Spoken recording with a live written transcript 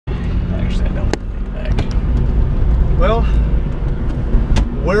well,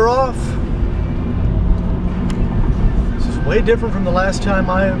 we're off. This is way different from the last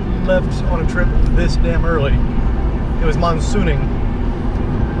time I left on a trip this damn early. It was monsooning.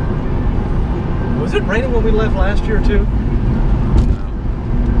 Was it raining when we left last year too? No.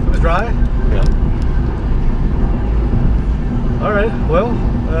 It was dry? Yeah. Alright, well,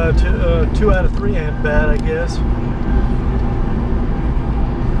 2 out of 3 ain't bad, I guess.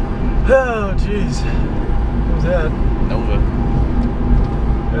 Oh, jeez. What was that? Nova.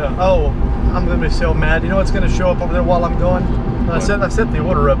 Yeah. Oh, I'm gonna be so mad. You know what's gonna show up over there while I'm going? I set the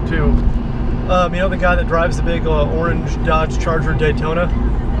order up too. You know the guy that drives the big orange Dodge Charger Daytona?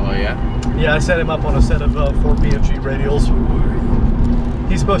 Oh yeah? Yeah, I set him up on a set of 4 PFG radials.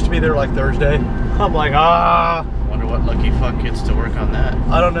 He's supposed to be there like Thursday. I'm like, Wonder what lucky fuck gets to work on that.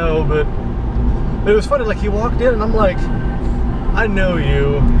 I don't know, but it was funny. Like he walked in and I'm like, I know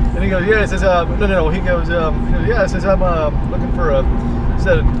you. And he goes, yeah. He says, no. He goes, yeah. I says, I'm looking for a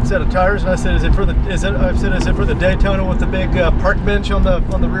set of tires. And I said, is it for the Daytona with the big park bench on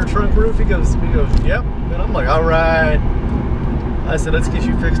the rear trunk roof? He goes, yep. And I'm like, all right. I said, let's get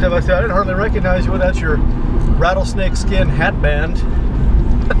you fixed up. I said, I didn't hardly recognize you without your rattlesnake skin hat band.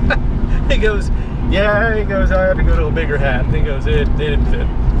 He goes, yeah. He goes, I had to go to a bigger hat. And he goes, it didn't fit.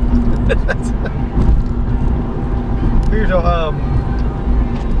 Here's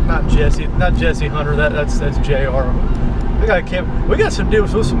not Jesse Hunter. That's JR. We got some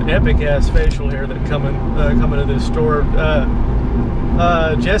dudes with some epic ass facial hair that coming to this store.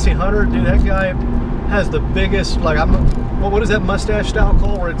 Jesse Hunter, dude, that guy has the biggest, like, what is that mustache style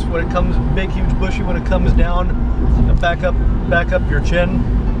called? Where when it comes big, huge, bushy when it comes down and back up your chin.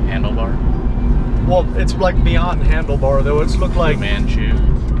 Handlebar. Well, it's like beyond handlebar though. It's looked like Manchu.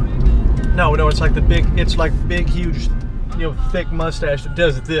 No, it's like big, huge, thick mustache that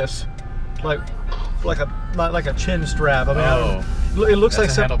does this, like a chin strap. I mean, it looks like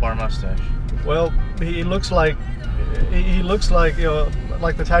a handlebar mustache. Well, he looks like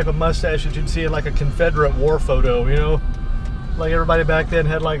like the type of mustache that you'd see in like a Confederate war photo. Like everybody back then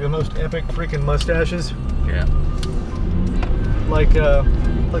had like the most epic freaking mustaches. Yeah. Like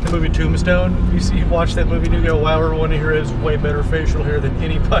the movie Tombstone. You watch that movie and you go, wow, everyone here has way better facial hair than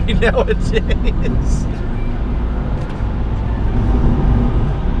anybody nowadays.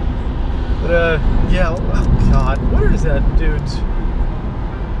 But yeah, oh god, what is that dude's?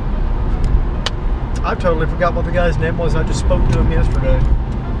 I totally forgot what the guy's name was. I just spoke to him yesterday.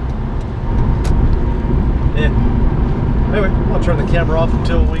 Anyway, I'll turn the camera off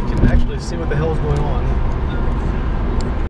until we can actually see what the hell's going on.